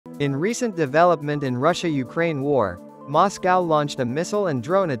In recent development in Russia-Ukraine war, Moscow launched a missile and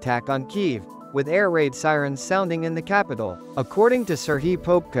drone attack on Kyiv, with air raid sirens sounding in the capital. According to Serhiy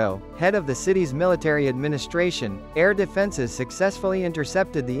Popko, head of the city's military administration, air defenses successfully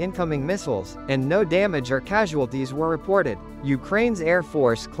intercepted the incoming missiles, and no damage or casualties were reported. Ukraine's Air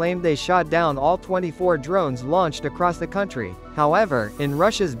Force claimed they shot down all 24 drones launched across the country. However, in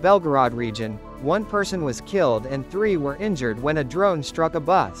Russia's Belgorod region, one person was killed and 3 were injured when a drone struck a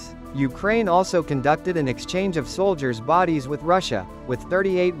bus. Ukraine also conducted an exchange of soldiers' bodies with Russia, with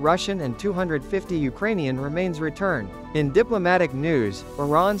 38 Russian and 250 Ukrainian remains returned. In diplomatic news,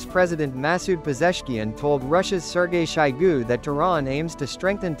 Iran's President Masoud Pezeshkian told Russia's Sergei Shoigu that Tehran aims to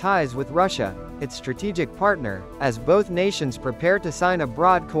strengthen ties with Russia, its strategic partner, as both nations prepare to sign a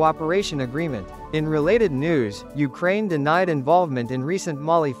broad cooperation agreement. In related news, Ukraine denied involvement in recent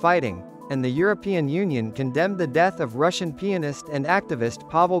Mali fighting, and the European Union condemned the death of Russian pianist and activist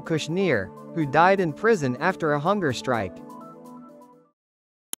Pavel Kushner, who died in prison after a hunger strike.